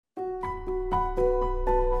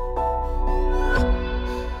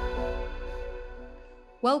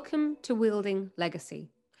Welcome to Wielding Legacy.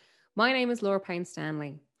 My name is Laura Payne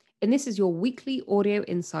Stanley, and this is your weekly audio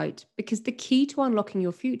insight because the key to unlocking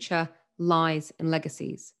your future lies in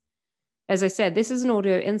legacies. As I said, this is an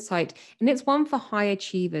audio insight, and it's one for high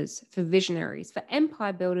achievers, for visionaries, for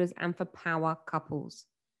empire builders, and for power couples.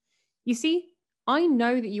 You see, I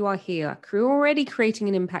know that you are here already creating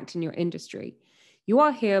an impact in your industry. You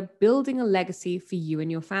are here building a legacy for you and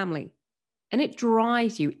your family. And it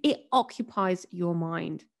drives you, it occupies your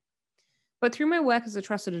mind. But through my work as a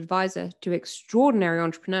trusted advisor to extraordinary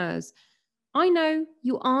entrepreneurs, I know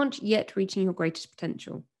you aren't yet reaching your greatest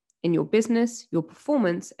potential in your business, your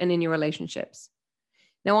performance, and in your relationships.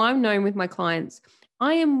 Now, I'm known with my clients,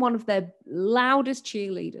 I am one of their loudest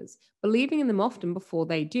cheerleaders, believing in them often before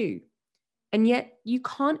they do. And yet, you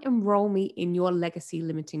can't enroll me in your legacy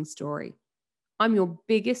limiting story. I'm your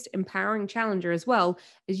biggest empowering challenger as well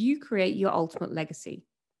as you create your ultimate legacy.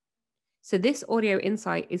 So this audio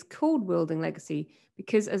insight is called Wielding Legacy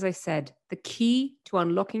because, as I said, the key to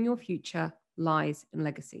unlocking your future lies in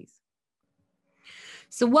legacies.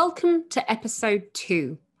 So welcome to episode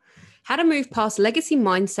 2, how to move past legacy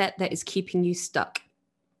mindset that is keeping you stuck.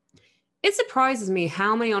 It surprises me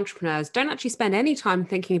how many entrepreneurs don't actually spend any time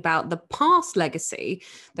thinking about the past legacy,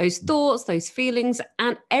 those thoughts, those feelings,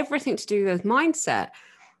 and everything to do with mindset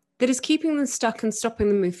that is keeping them stuck and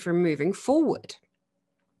stopping them from moving forward.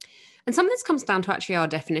 And some of this comes down to actually our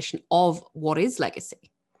definition of what is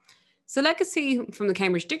legacy. So legacy from the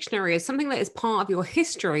Cambridge Dictionary is something that is part of your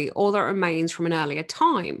history or that remains from an earlier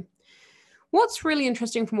time. What's really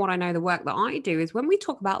interesting from what I know, the work that I do, is when we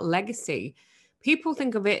talk about legacy, people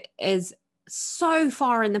think of it as so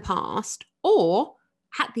far in the past or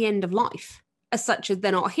at the end of life, as such as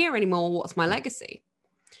they're not here anymore. What's my legacy?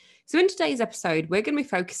 So in today's episode, we're going to be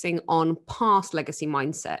focusing on past legacy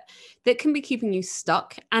mindset that can be keeping you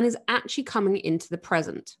stuck and is actually coming into the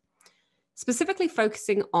present, specifically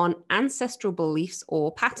focusing on ancestral beliefs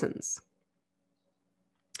or patterns.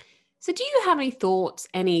 So do you have any thoughts,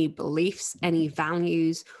 any beliefs, any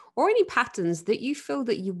values, or any patterns that you feel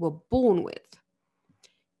that you were born with?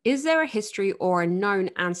 Is there a history or a known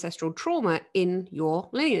ancestral trauma in your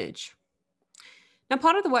lineage? Now,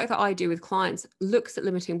 part of the work that I do with clients looks at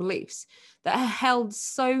limiting beliefs that are held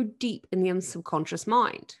so deep in the subconscious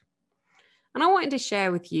mind. And I wanted to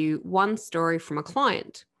share with you one story from a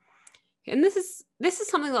client. And this is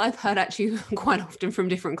something that I've heard actually quite often from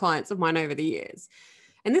different clients of mine over the years.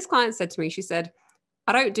 And this client said to me, she said,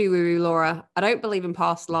 "I don't do woo-woo, Laura. I don't believe in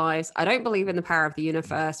past lives. I don't believe in the power of the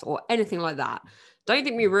universe or anything like that. Don't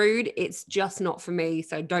think me rude. It's just not for me.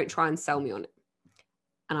 So don't try and sell me on it."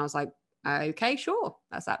 And I was like, okay, sure.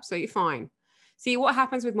 That's absolutely fine. See, what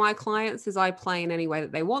happens with my clients is I play in any way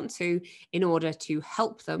that they want to in order to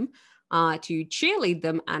help them, to cheerlead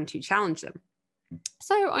them and to challenge them.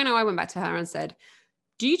 So I know I went back to her and said,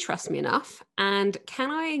 "Do you trust me enough? And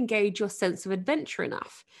can I engage your sense of adventure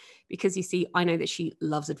enough?" Because you see, I know that she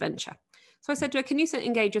loves adventure. So I said to her, "Can you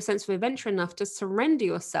engage your sense of adventure enough to surrender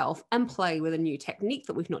yourself and play with a new technique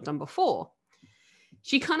that we've not done before?"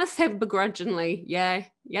 She kind of said begrudgingly, yeah,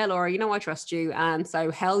 Laura, you know I trust you. And so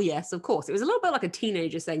hell yes, of course. It was a little bit like a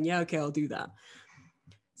teenager saying, yeah, okay, I'll do that.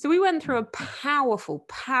 So we went through a powerful,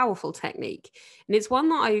 powerful technique. And it's one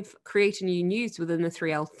that I've created and used within the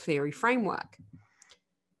 3L theory framework.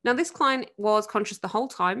 Now, this client was conscious the whole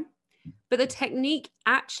time, but the technique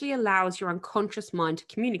actually allows your unconscious mind to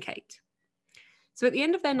communicate. So at the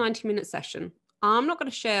end of their 90-minute session, I'm not going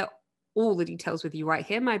to share all the details with you right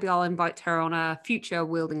here. Maybe I'll invite her on a future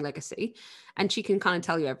Wielding Legacy and she can kind of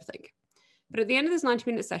tell you everything. But at the end of this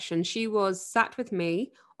 90-minute session, she was sat with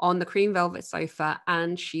me on the cream velvet sofa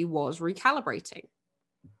and she was recalibrating.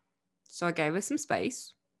 So I gave her some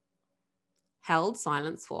space, held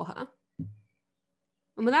silence for her.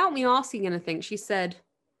 And without me asking anything, she said,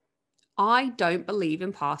 "I don't believe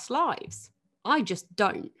in past lives. I just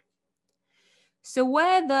don't." So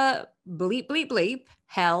where the bleep, bleep, bleep,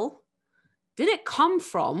 hell, did it come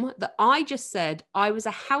from that I just said I was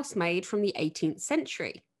a housemaid from the 18th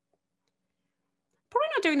century? Probably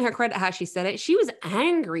not doing her credit how she said it. She was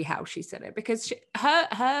angry how she said it because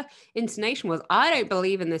her intonation was, "I don't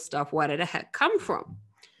believe in this stuff. Where did it heck come from?"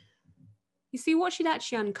 You see, what she'd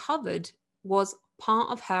actually uncovered was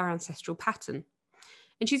part of her ancestral pattern.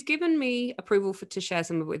 And she's given me approval to share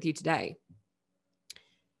some of it with you today.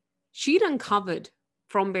 She'd uncovered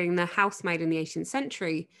from being the housemaid in the 18th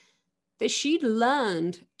century that she'd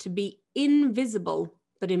learned to be invisible,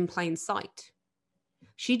 but in plain sight.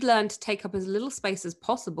 She'd learned to take up as little space as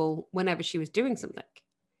possible whenever she was doing something.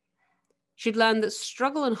 She'd learned that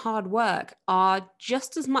struggle and hard work are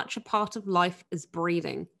just as much a part of life as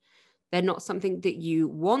breathing, They're not something that you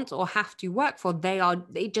want or have to work for.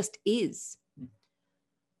 It just is.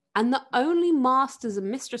 And the only masters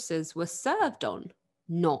and mistresses were served on,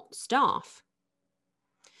 not staff.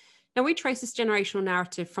 Now, we trace this generational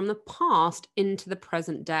narrative from the past into the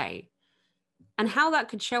present day and how that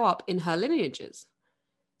could show up in her lineages.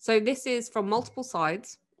 So this is from multiple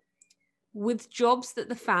sides with jobs that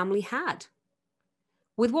the family had,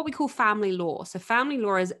 with what we call family lore. So family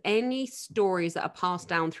lore is any stories that are passed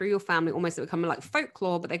down through your family, almost that become like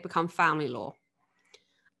folklore, but they become family lore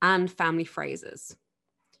and family phrases.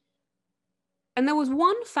 And there was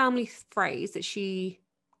one family phrase that she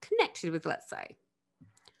connected with, let's say.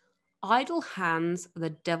 Idle hands are the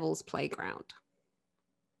devil's playground.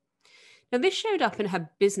 Now, this showed up in her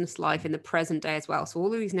business life in the present day as well. So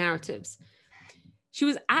all of these narratives. She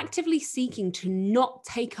was actively seeking to not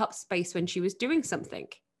take up space when she was doing something.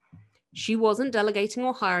 She wasn't delegating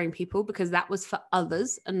or hiring people because that was for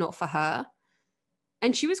others and not for her.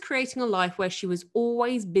 And she was creating a life where she was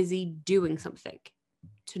always busy doing something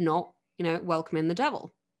to not, welcome in the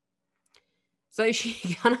devil. So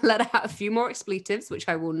she kind of let out a few more expletives, which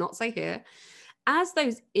I will not say here, as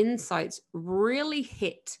those insights really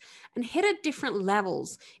hit at different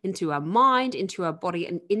levels into her mind, into her body,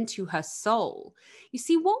 and into her soul. You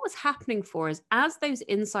see, what was happening for us as those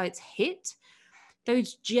insights hit,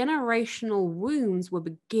 those generational wounds were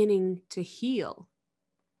beginning to heal.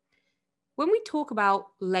 When we talk about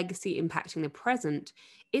legacy impacting the present,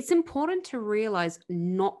 it's important to realize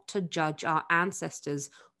not to judge our ancestors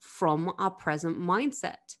from our present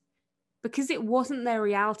mindset, because it wasn't their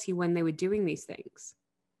reality when they were doing these things.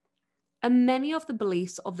 And many of the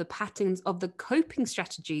beliefs, of the patterns, of the coping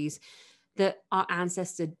strategies that our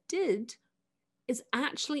ancestors did is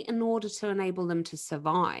actually in order to enable them to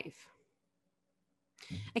survive.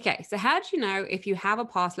 Okay, so how do you know if you have a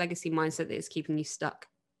past legacy mindset that is keeping you stuck?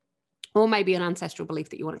 Or maybe an ancestral belief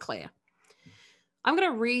that you want to clear? I'm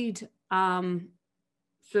going to read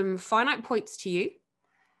some finite points to you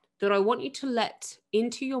that I want you to let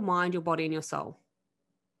into your mind, your body, and your soul.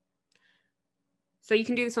 So you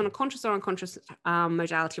can do this on a conscious or unconscious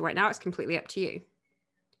modality right now. It's completely up to you.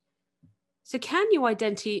 So can you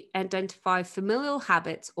identify familial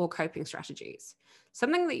habits or coping strategies?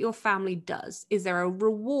 Something that your family does. Is there a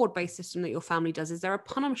reward-based system that your family does? Is there a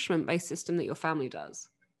punishment-based system that your family does?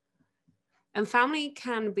 And family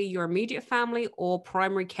can be your immediate family or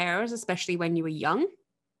primary carers, especially when you were young.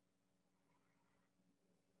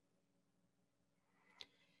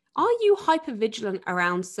 Are you hypervigilant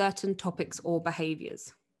around certain topics or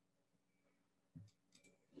behaviors?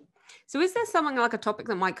 So is there something like a topic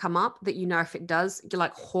that might come up that if it does, you're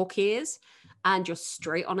like hawk ears and you're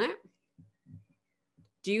straight on it?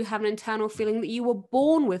 Do you have an internal feeling that you were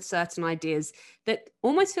born with certain ideas that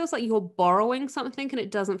almost feels like you're borrowing something and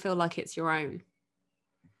it doesn't feel like it's your own?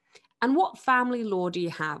 And what family lore do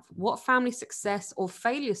you have? What family success or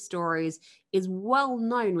failure stories is well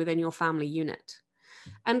known within your family unit?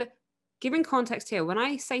 And giving context here, when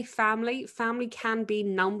I say family, family can be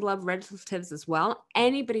non-blood relatives as well.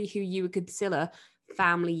 Anybody who you would consider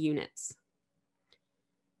family units.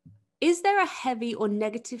 Is there a heavy or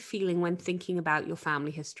negative feeling when thinking about your family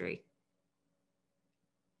history?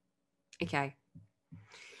 Okay.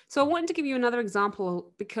 So I wanted to give you another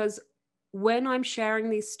example because when I'm sharing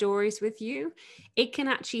these stories with you, it can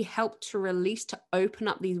actually help to release, to open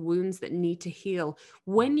up these wounds that need to heal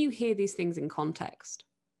when you hear these things in context.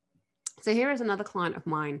 So here is another client of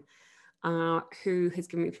mine who has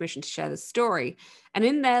given me permission to share this story. And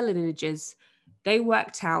in their lineages, they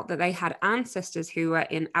worked out that they had ancestors who were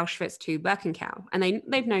in Auschwitz II Birkenau. And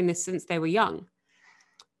they've known this since they were young.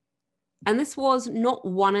 And this was not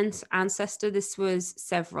one ancestor, this was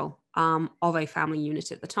several of a family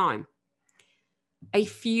unit at the time. A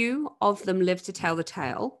few of them lived to tell the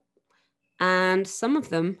tale, and some of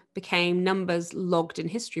them became numbers logged in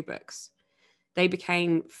history books. They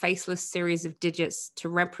became faceless series of digits to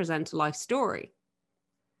represent a life story.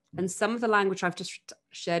 And some of the language I've just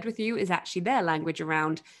shared with you is actually their language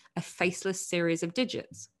around a faceless series of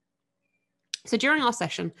digits. So during our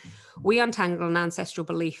session, we untangled an ancestral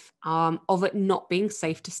belief of it not being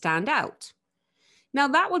safe to stand out. Now,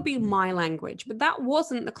 that would be my language, but that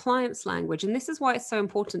wasn't the client's language. And this is why it's so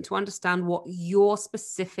important to understand what your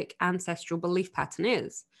specific ancestral belief pattern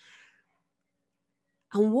is.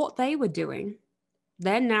 And what they were doing,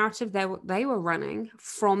 their narrative they were running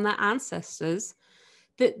from their ancestors,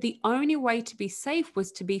 that the only way to be safe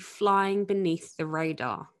was to be flying beneath the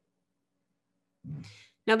radar.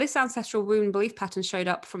 Now, this ancestral wound belief pattern showed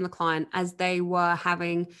up from the client as they were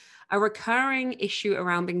having a recurring issue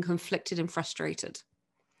around being conflicted and frustrated.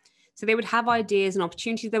 So they would have ideas and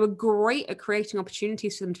opportunities. They were great at creating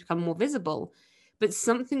opportunities for them to become more visible, but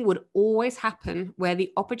something would always happen where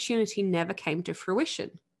the opportunity never came to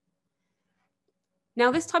fruition. Now,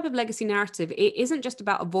 this type of legacy narrative, it isn't just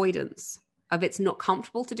about avoidance of it's not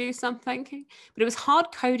comfortable to do something, but it was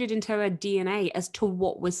hard-coded into her DNA as to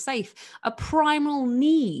what was safe, a primal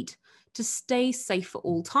need to stay safe for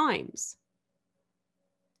all times.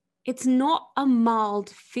 It's not a mild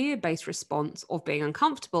fear-based response of being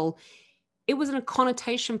uncomfortable. It was a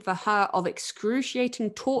connotation for her of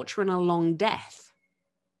excruciating torture and a long death.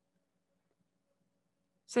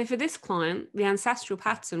 So for this client, the ancestral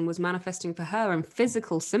pattern was manifesting for her in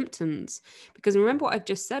physical symptoms. Because remember what I've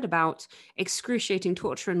just said about excruciating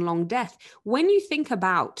torture and long death. When you think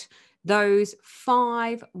about those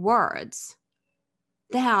 5 words,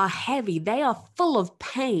 they are heavy. They are full of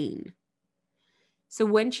pain. So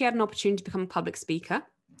when she had an opportunity to become a public speaker,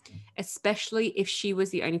 especially if she was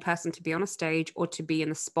the only person to be on a stage or to be in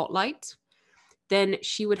the spotlight, then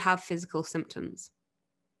she would have physical symptoms.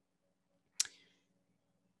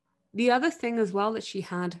 The other thing as well that she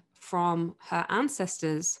had from her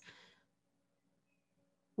ancestors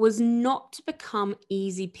was not to become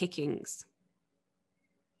easy pickings.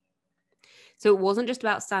 So it wasn't just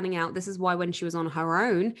about standing out. This is why when she was on her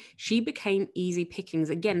own, she became easy pickings.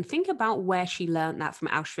 Again, think about where she learned that from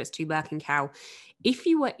Auschwitz to Birkenau. If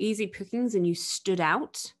you were easy pickings and you stood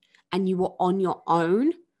out and you were on your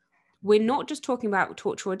own, we're not just talking about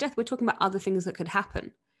torture or death. We're talking about other things that could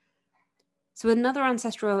happen. So another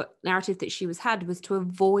ancestral narrative that she had was to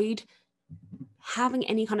avoid having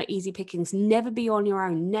any kind of easy pickings, never be on your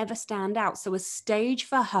own, never stand out. So a stage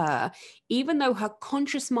for her, even though her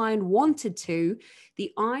conscious mind wanted to,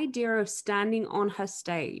 the idea of standing on her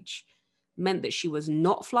stage meant that she was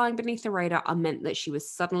not flying beneath the radar and meant that she was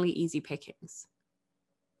suddenly easy pickings.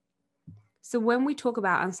 So when we talk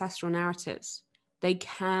about ancestral narratives, they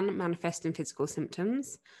can manifest in physical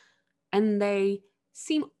symptoms and they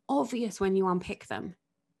seem obvious when you unpick them,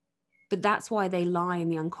 but that's why they lie in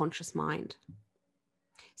the unconscious mind.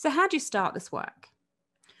 So how do you start this work?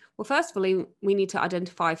 Well, first of all, we need to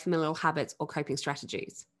identify familial habits or coping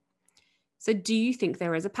strategies. So do you think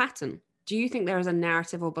there is a pattern? Do you think there is a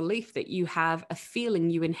narrative or belief that you have a feeling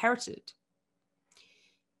you inherited?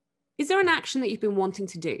 Is there an action that you've been wanting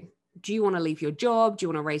to do? Do you want to leave your job? Do you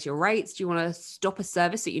want to raise your rates? Do you want to stop a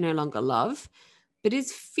service that you no longer love? But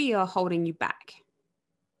is fear holding you back?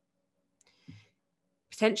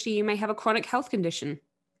 Potentially, you may have a chronic health condition.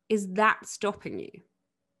 Is that stopping you?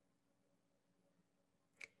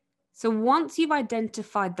 So once you've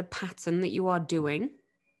identified the pattern that you are doing,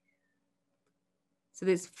 so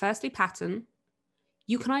there's firstly pattern,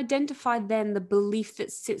 you can identify then the belief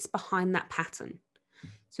that sits behind that pattern.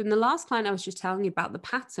 So in the last client I was just telling you about, the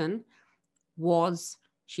pattern was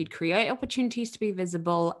she'd create opportunities to be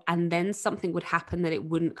visible and then something would happen that it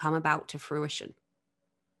wouldn't come about to fruition.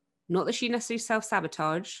 Not that she necessarily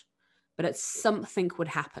self-sabotage, but that something would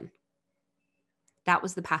happen. That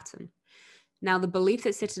was the pattern. Now, the belief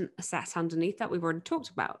that sat underneath that we've already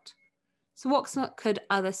talked about. So what could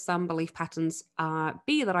some belief patterns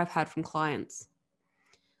be that I've heard from clients?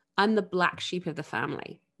 I'm the black sheep of the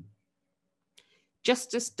family.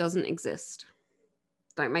 Justice doesn't exist.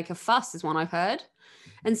 Don't make a fuss is one I've heard.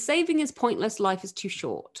 And saving is pointless, life is too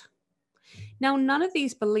short. Now, none of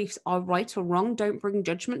these beliefs are right or wrong. Don't bring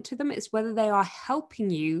judgment to them. It's whether they are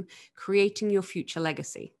helping you creating your future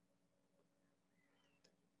legacy.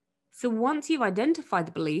 So once you've identified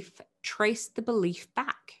the belief, trace the belief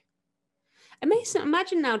back.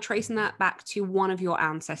 Imagine now tracing that back to one of your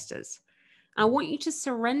ancestors. I want you to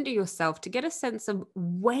surrender yourself to get a sense of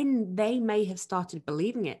when they may have started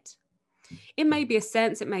believing it. It may be a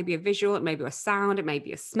sense, it may be a visual, it may be a sound, it may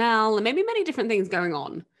be a smell, and maybe many different things going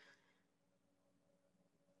on.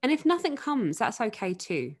 And if nothing comes, that's okay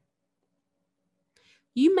too.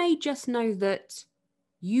 You may just know that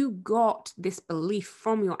you got this belief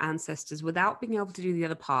from your ancestors without being able to do the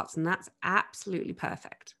other parts, and that's absolutely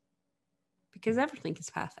perfect because everything is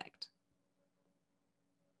perfect.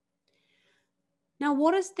 Now,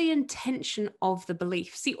 what is the intention of the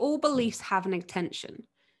belief? See, all beliefs have an intention.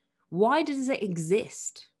 Why does it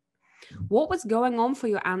exist? What was going on for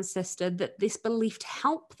your ancestor that this belief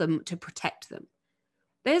helped them to protect them?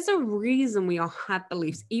 There's a reason we all have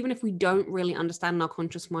beliefs, even if we don't really understand in our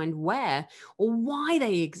conscious mind where or why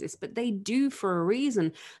they exist, but they do for a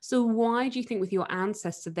reason. So why do you think with your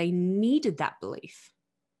ancestor, they needed that belief?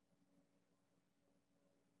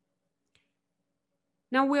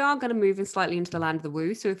 Now, we are going to move in slightly into the land of the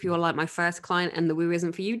woo. So if you're like my first client and the woo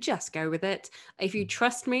isn't for you, just go with it. If you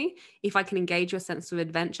trust me, if I can engage your sense of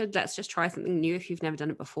adventure, let's just try something new if you've never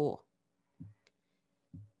done it before.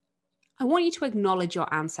 I want you to acknowledge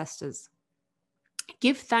your ancestors.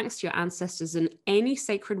 Give thanks to your ancestors in any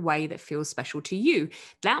sacred way that feels special to you.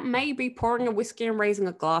 That may be pouring a whiskey and raising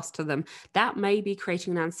a glass to them. That may be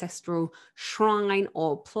creating an ancestral shrine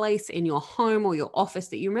or place in your home or your office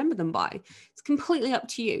that you remember them by. It's completely up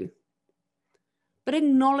to you. But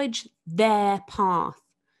acknowledge their path,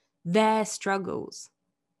 their struggles.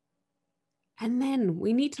 And then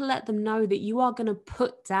we need to let them know that you are going to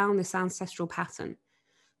put down this ancestral pattern,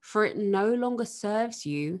 for it no longer serves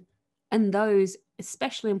you and those,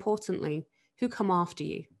 especially importantly, who come after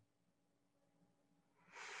you.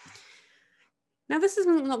 Now, this is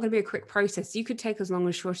not going to be a quick process. You could take as long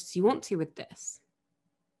or short as you want to with this.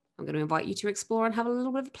 I'm going to invite you to explore and have a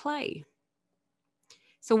little bit of play.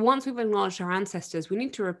 So once we've acknowledged our ancestors, we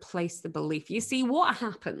need to replace the belief. You see, what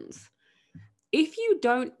happens if you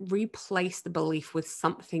don't replace the belief with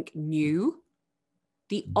something new?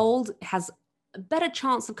 The old has a better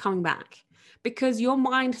chance of coming back, because your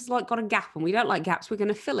mind has got a gap, and we don't like gaps. We're going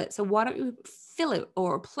to fill it. So why don't you fill it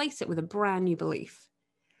or replace it with a brand new belief?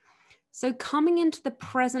 So coming into the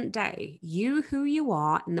present day, you who you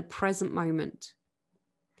are in the present moment,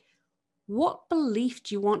 what belief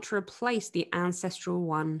do you want to replace the ancestral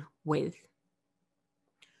one with?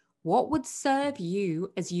 What would serve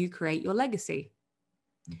you as you create your legacy?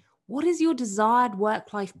 What is your desired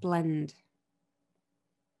work-life blend?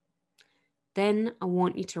 Then I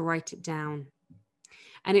want you to write it down.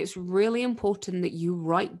 And it's really important that you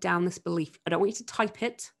write down this belief. I don't want you to type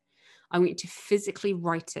it. I want you to physically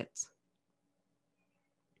write it.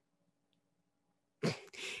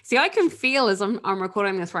 See, I can feel as I'm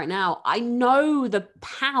recording this right now, I know the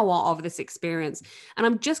power of this experience. And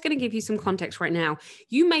I'm just going to give you some context right now.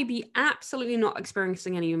 You may be absolutely not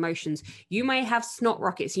experiencing any emotions. You may have snot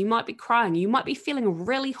rockets. You might be crying. You might be feeling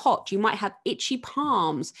really hot. You might have itchy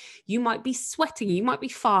palms. You might be sweating. You might be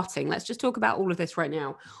farting. Let's just talk about all of this right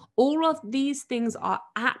now. All of these things are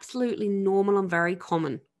absolutely normal and very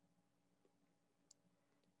common.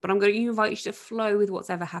 But I'm going to invite you to flow with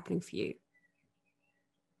what's ever happening for you.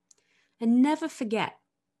 And never forget,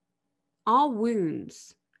 our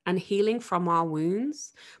wounds and healing from our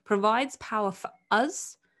wounds provides power for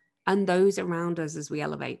us and those around us as we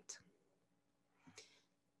elevate.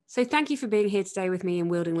 So thank you for being here today with me in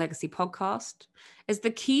Wielding Legacy podcast, as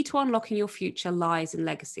the key to unlocking your future lies in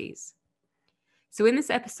legacies. So in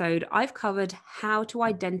this episode, I've covered how to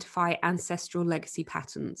identify ancestral legacy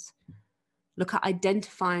patterns. Look at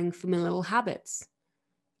identifying familial habits.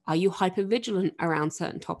 Are you hypervigilant around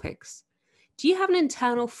certain topics? Do you have an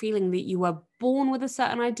internal feeling that you were born with a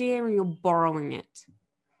certain idea and you're borrowing it?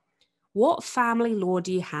 What family lore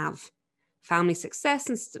do you have? Family success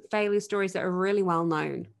and failure stories that are really well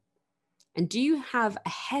known. And do you have a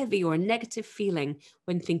heavy or a negative feeling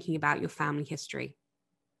when thinking about your family history?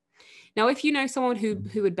 Now, if you know someone who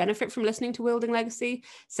would benefit from listening to Wielding Legacy,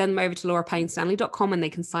 send them over to laurapaynestanley.com and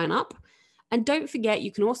they can sign up. And don't forget,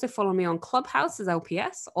 you can also follow me on Clubhouse as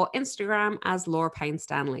LPS or Instagram as Laura Payne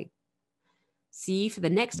Stanley. See you for the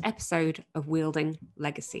next episode of Wielding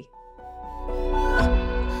Legacy.